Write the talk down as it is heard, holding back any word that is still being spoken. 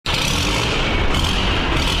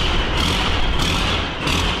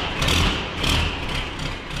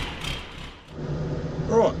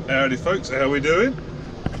Howdy folks, how we doing?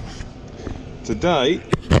 Today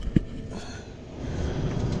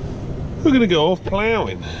we're going to go off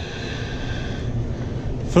ploughing.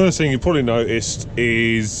 First thing you probably noticed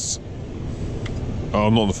is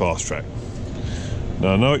I'm not on the fast track.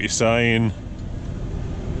 Now I know what you're saying.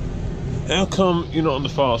 How come you're not on the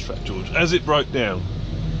fast track, George? As it broke down,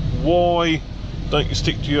 why don't you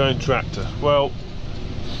stick to your own tractor? Well,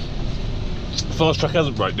 the fast track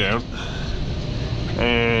hasn't broke down,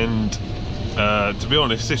 and to be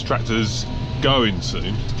honest, this tractor's going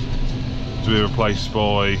soon to be replaced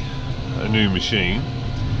by a new machine.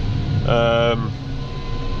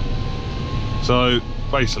 So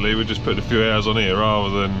basically we're just putting a few hours on here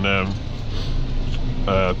rather than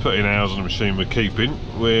putting hours on the machine we're keeping.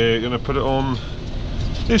 We're going to put it on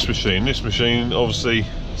this machine. This machine, obviously,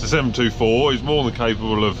 it's a 724, is more than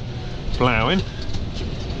capable of ploughing.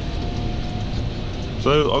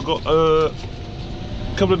 So I've got a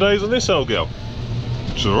couple of days on this old girl.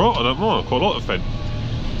 It's alright, I don't mind, I quite like the Fendt.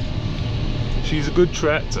 She's a good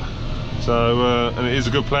tractor. So, and it is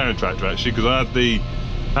a good ploughing tractor actually, because I had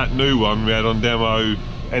that new one we had on demo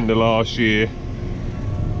end of last year.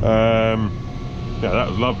 Yeah, that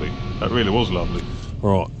was lovely. That really was lovely.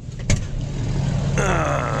 Right.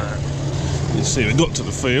 You see, we got to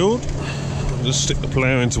the field. I'll just stick the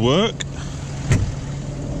plough into work.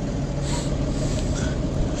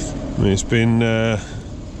 I mean, it's been,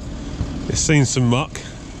 it's seen some muck.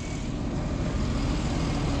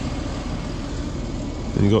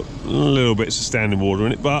 And you've got little bits of standing water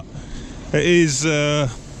in it, but it is, it's a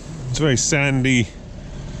very sandy,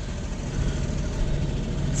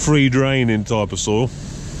 free draining type of soil,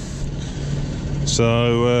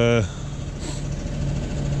 so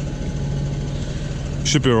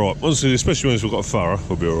should be alright. Honestly, especially once we've got a furrow,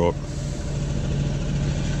 we'll be alright,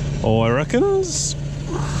 I reckons.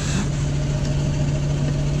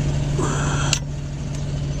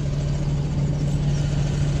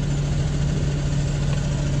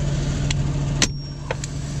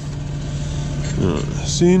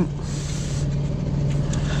 That's in.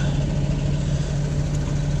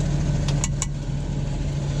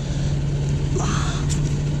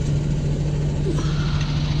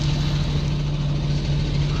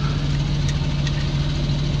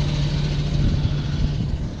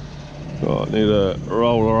 Right, need a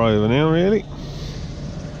roller over now, really.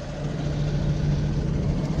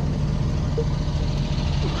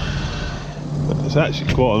 It's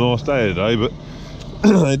actually quite a nice day today, but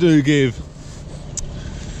they do give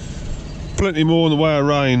plenty more in the way of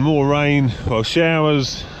rain. More rain, well,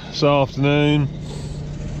 showers this afternoon.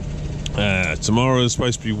 Tomorrow's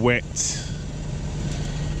supposed to be wet.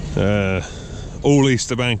 All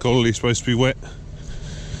Easter bank holiday supposed to be wet.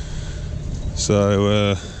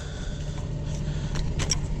 So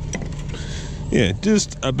yeah,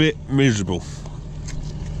 just a bit miserable,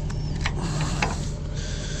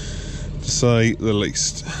 to say the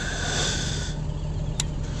least.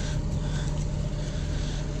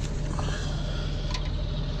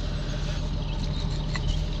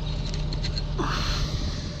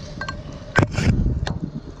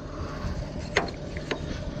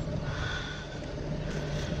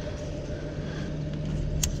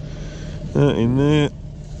 That in there.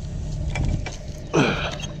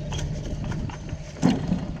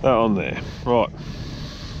 That on there. Right.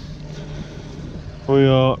 We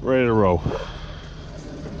are ready to roll.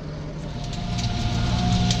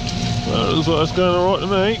 Well, it looks like that's going alright to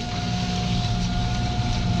me.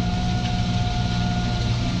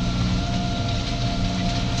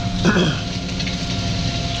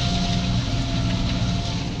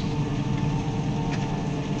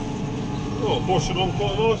 Oh, washing on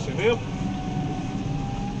quite nicely now.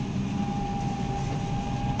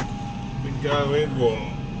 Been going what?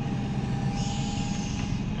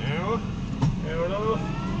 Hour and a half.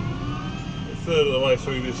 A third of the way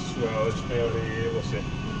through this, well, it's nearly, what's it?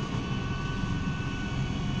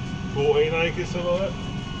 14 acres, something like that.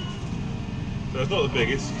 So it's not the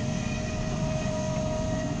biggest.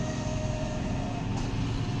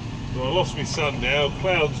 Well, I lost my son now,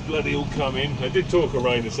 clouds bloody all come in. They did talk of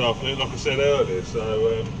rain this afternoon, like I said earlier,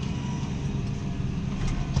 so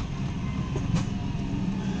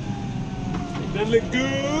it doesn't look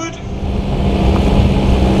good.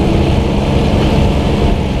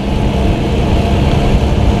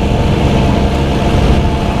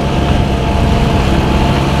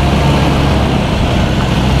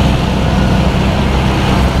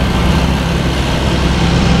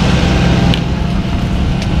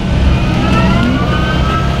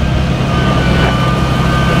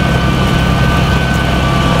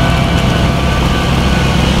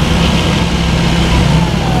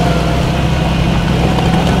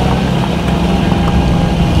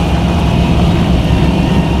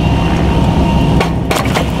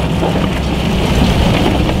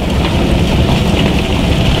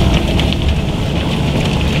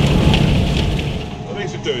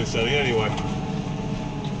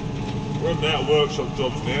 of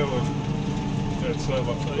jobs now. And so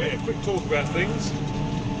much. So yeah, quick talk about things.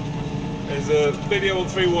 There's a video on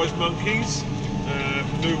 3 Wise Monkeys,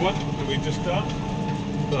 new one that we've just done.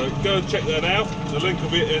 So go and check that out. The link will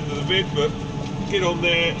be at the end of the vid, but get on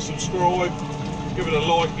there, subscribe, give it a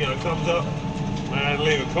like, thumbs up, and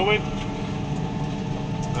leave a comment.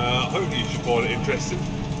 Hopefully you should find it interesting.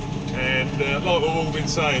 And like we've all been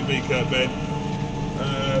saying, me, Kurt, Ben,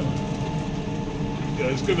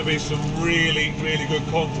 there's going to be some really, really good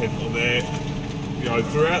content on there,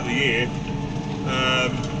 throughout the year.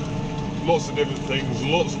 Lots of different things,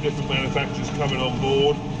 lots of different manufacturers coming on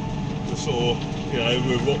board to sort of,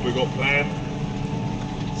 with what we've got planned.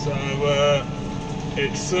 So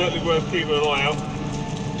it's certainly worth keeping an eye out.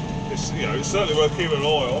 It's certainly worth keeping an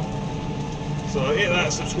eye on. So hit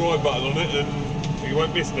that subscribe button on it, and you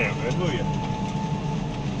won't miss it out, then, will you?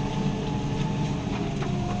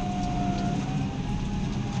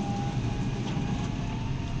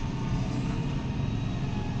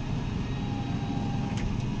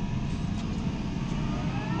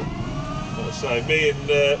 So me and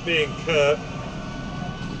Kurt,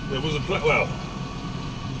 there was a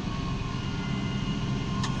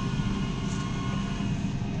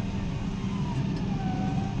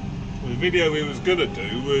the video we was gonna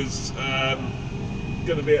do was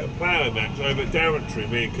gonna be at a ploughing match over at Daventry.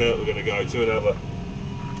 Me and Kurt were gonna go to and have a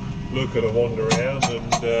look and a wander around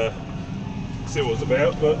and see what it's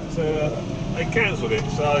about, but they cancelled it.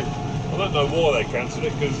 So I don't know why they cancelled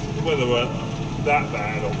it, because the weather weren't that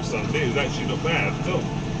bad on Sunday. It was actually not bad at all.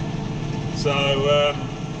 So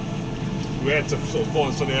we had to sort of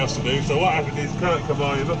find something else to do. So what happened is Kurt come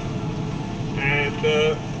over and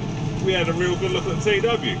we had a real good look at the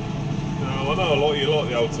TW. Now I know a lot of you like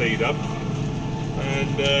the old TW,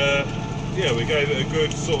 and yeah, we gave it a good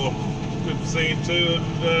good scene to,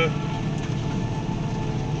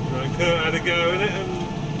 and Kurt had a go in it, and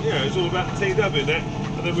yeah, it's all about the TW and that.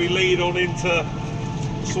 And then we lead on into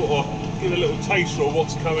sort of give a little taster of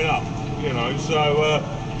what's coming up, so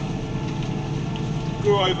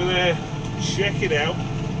go over there, check it out,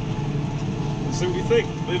 and see what you think.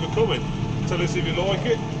 Leave a comment, tell us if you like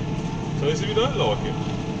it, tell us if you don't like it.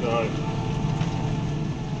 So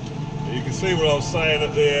you can see what I was saying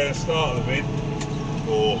at the start of the vid,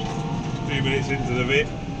 or a few minutes into the vid,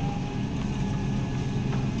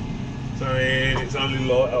 saying it's only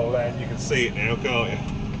light on land. You can see it now, can't you?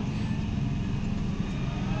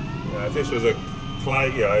 If this was a clay,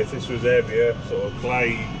 if this was heavier, sort of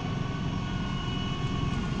clay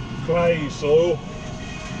soil,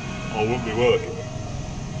 I wouldn't be working.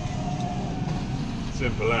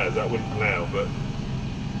 Simple as, that wouldn't plough, but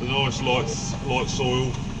the nice light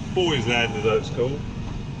soil, boys land as it's called.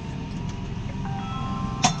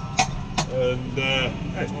 And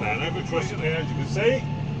that's ploughing over trusting there, as you can see.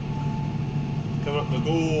 Coming up the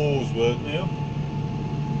gauze work now.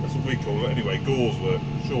 That's what we call it anyway, gauze work,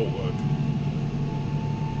 short work.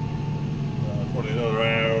 Probably another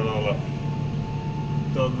hour and I'll have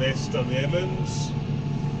done the Evans,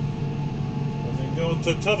 and then go on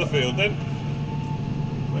to Tutherfield then.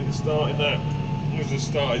 Make a start in that. We just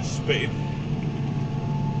started spitting.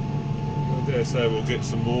 I dare say we'll get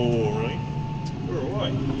some more rain. We're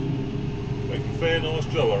away. Make a fair nice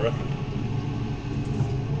job, I reckon.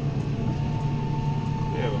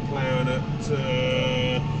 Yeah, we're ploughing at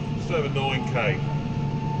just over 9k.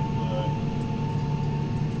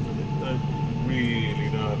 Don't really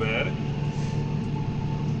know about it.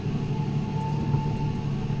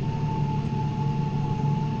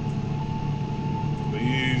 We're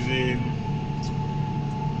using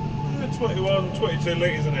 22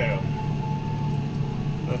 litres an hour.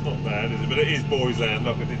 That's not bad, is it? But it is boys land,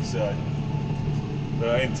 like I did say.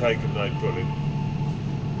 No intake and no pulling.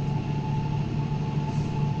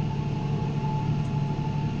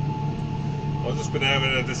 I've just been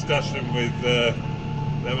having a discussion with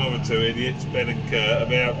them other two idiots, Ben and Kurt,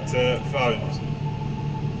 about phones.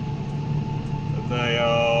 And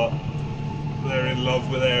they're in love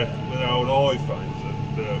with their old iPhones.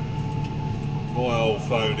 And my old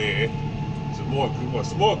phone here, it's a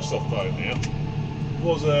Microsoft phone now,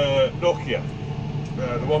 was a Nokia.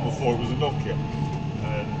 The one before it was a Nokia,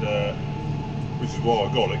 and which is why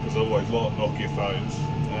I got it, because I always liked Nokia phones.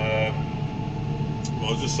 I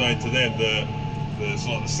was just saying to them that there's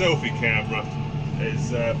like the selfie camera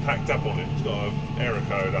is packed up on it. It's got an error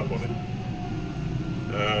code up on it,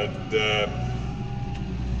 and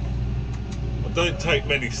I don't take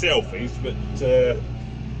many selfies, but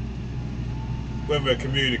when we're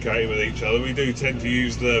communicating with each other, we do tend to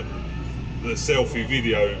use the selfie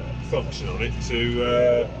video function on it to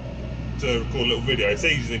record a little video. It's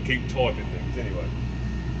easier than keep typing things anyway.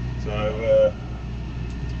 So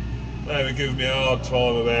they were giving me a hard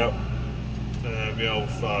time about my old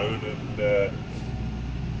phone and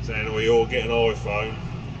saying, "Oh, you're getting an iPhone.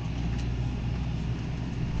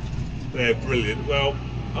 They're brilliant." Well,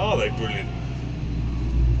 are they brilliant?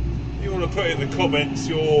 You want to put in the comments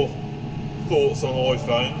your thoughts on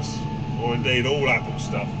iPhones, or indeed all Apple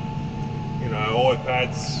stuff. You know,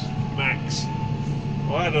 iPads, Macs.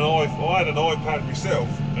 I had an iPad myself,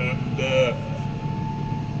 and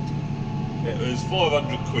it was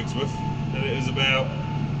 500 quid's worth, and it was about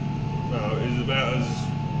as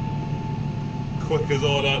quick as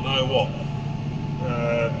I don't know what.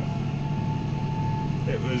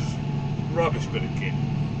 It was rubbish bit of kit.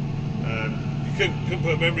 You couldn't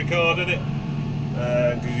put a memory card in it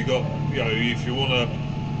because you got, you know, if you want a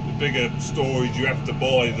bigger storage, you have to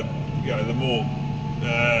buy the more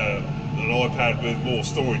an iPad with more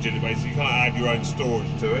storage in it. Basically, you can't add your own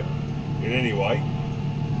storage to it in any way.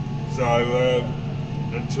 So,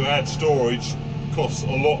 and to add storage costs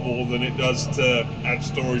a lot more than it does to add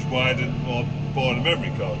storage by buying a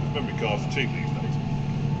memory card. Memory cards are cheap these days.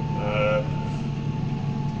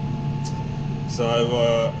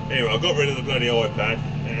 Anyway, I got rid of the bloody iPad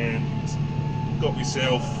and got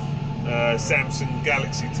myself Samsung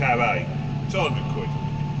Galaxy Tab A, 200 quid,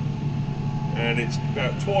 and it's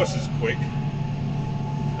about twice as quick.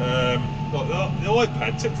 Like the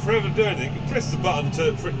iPad took forever to do anything. You press the button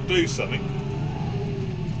for it to do something,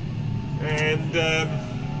 and a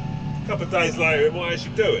couple of days later it might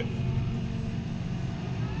actually do it.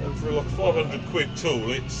 And for like a 500 quid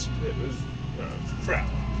tool, it was crap.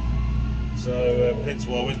 So hence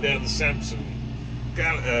why I went down the Samsung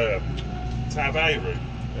Tab A route,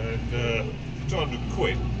 and 200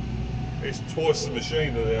 quid. It's twice the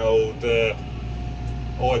machine of the old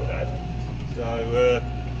iPad. So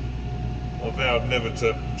I vowed never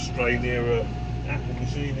to stray near an Apple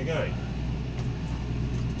machine again.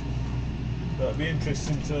 So it'd be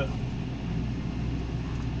interesting to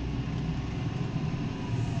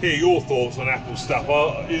hear your thoughts on Apple stuff.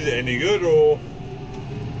 Is it any good, or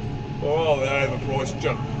are they overpriced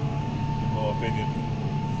junk, in my opinion?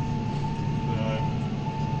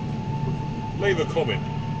 Leave a comment.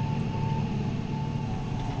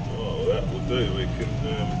 Oh, that will do. We can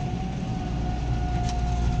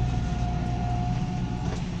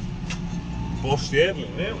boss the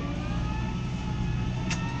handling now.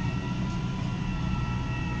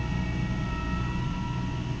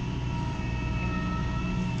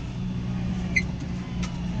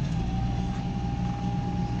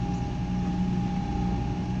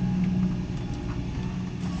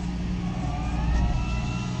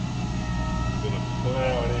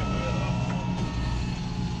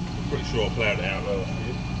 Sure I ploughed it out last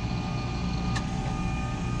year.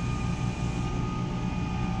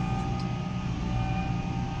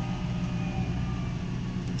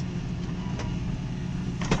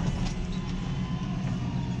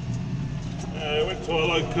 Went to our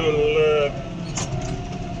local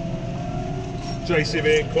JCB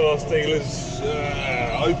and class dealers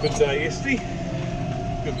open day yesterday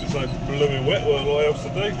because it was so blooming wet, weren't what else to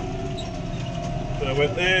do. So I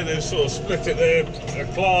went there, they've sort of split it there, a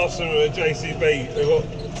class and a JCB. They've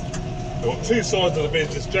got two sides of the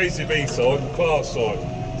business, JCB side and class side.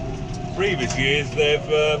 Previous years they've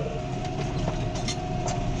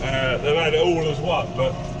had it all as one,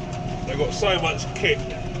 but they've got so much kit.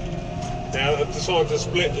 Now they've decided to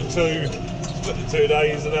split the two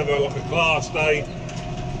days and have like a class day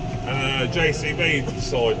and a JCB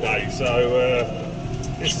side day. So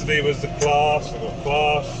yesterday was the class, I've got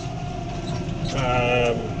class.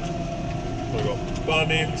 We've got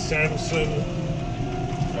Bunning, Samson,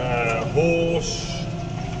 Horse,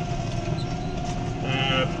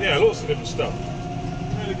 yeah, lots of different stuff.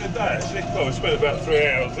 Really good day actually. Well, we spent about 3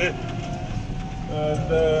 hours there, and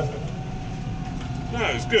no,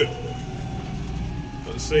 it was good.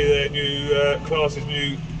 Got to see their new class's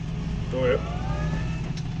new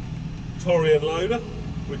Torian loader,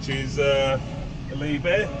 which is a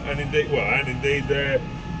Liebherr, and indeed their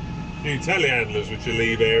new telehandlers, which are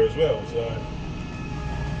Liebherr as well. So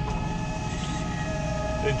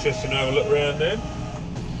interesting to have a look around then.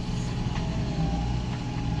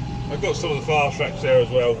 I've got some of the fast tracks there as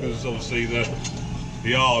well, because obviously the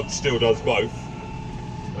yard still does both,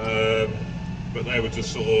 but they were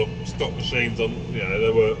just sort of stock machines on, you know,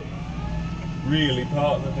 they were really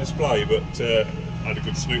part of the display, but I had a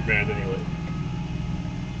good snoop round anyway.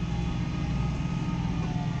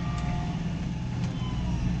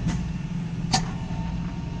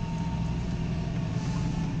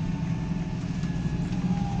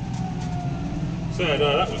 So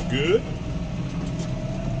no, that was good.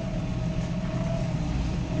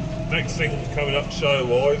 next thing coming up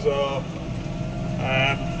show-wise are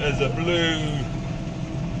there's a blue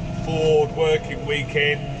Ford working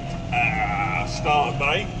weekend start of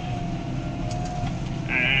May,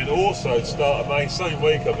 and also start of May same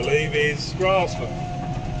week I believe is Grassland,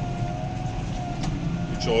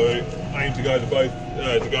 which I aim to go to both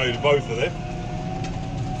of them.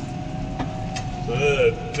 So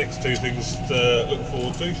they're the next two things to look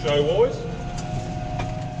forward to show-wise.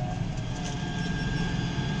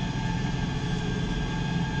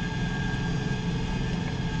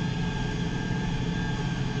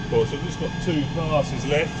 Of course, I've just got 2 passes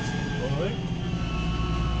left, I think.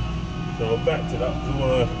 So I've backed it up because I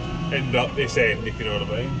want to end up this end, if you know what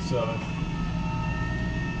I mean. So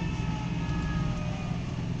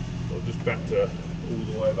I'll just back to all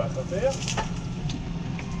the way back up here.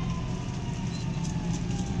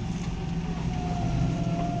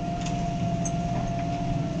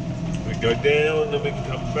 We go down and then we can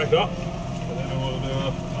come back up. And then I want to do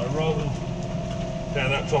a run down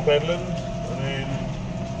that top headland, and then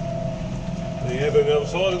the headland on the other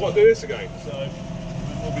side. I've got to do this again. So then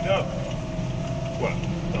we'll be done. Well,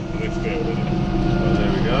 up to this field, isn't it? So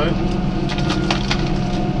there we go.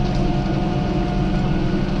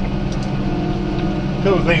 A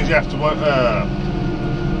couple of things you have to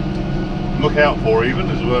look out for, even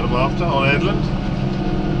as a word I'm after, on headland.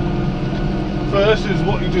 First is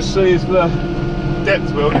what you just see is the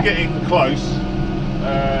depth wheel. To get in close,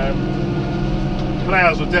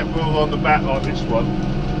 ploughs with depth wheels on the back like this one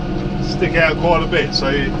stick out quite a bit, so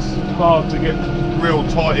it's hard to get real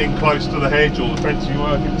tight in close to the hedge or the fence you're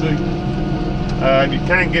working to. You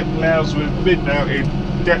can get ploughs with mid-mounted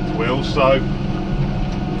depth wheels, so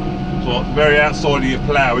like the very outside of your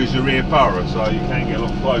plough is your rear furrow, so you can get a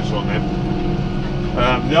lot closer on them.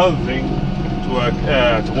 The other thing to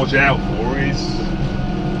watch out for is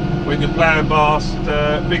when you're ploughing past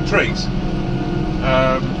big trees,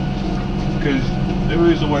 because there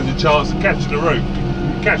is always a chance of catching a root.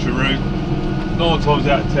 If you catch a root, 9 times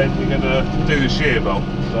out of 10 you're going to do the shear bolt,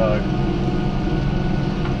 so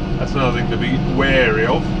that's another thing to be wary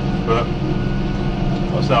of. But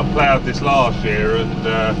I ploughed this last year and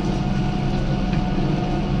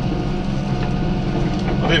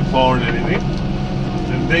I didn't find anything.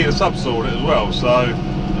 Indeed, I subsoiled it as well, so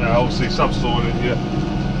obviously subsoiling you're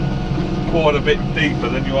quite a bit deeper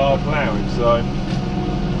than you are ploughing, so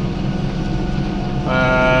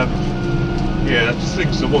yeah, that's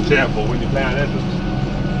things to watch out for when you're ploughing headlands.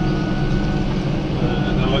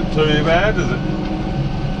 Doesn't look too bad, does it?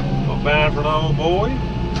 Not bad for an old boy.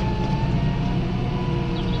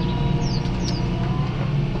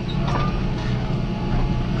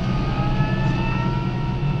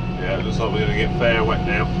 Yeah, it looks like we're going to get fair wet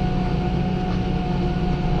now.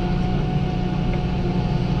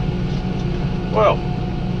 Well,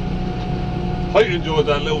 hope you enjoyed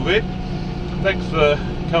that little vid. Thanks for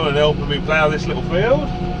coming and helping me plough this little field.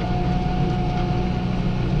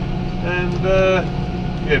 And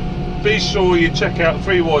yeah, be sure you check out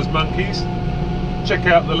Three Wise Monkeys. Check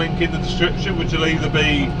out the link in the description, which will either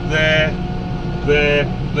be there,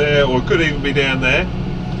 or it could even be down there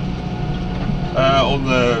on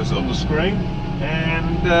the screen.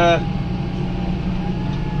 And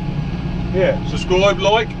yeah, subscribe,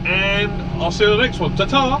 like, and I'll see you on the next one.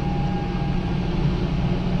 Ta-ta!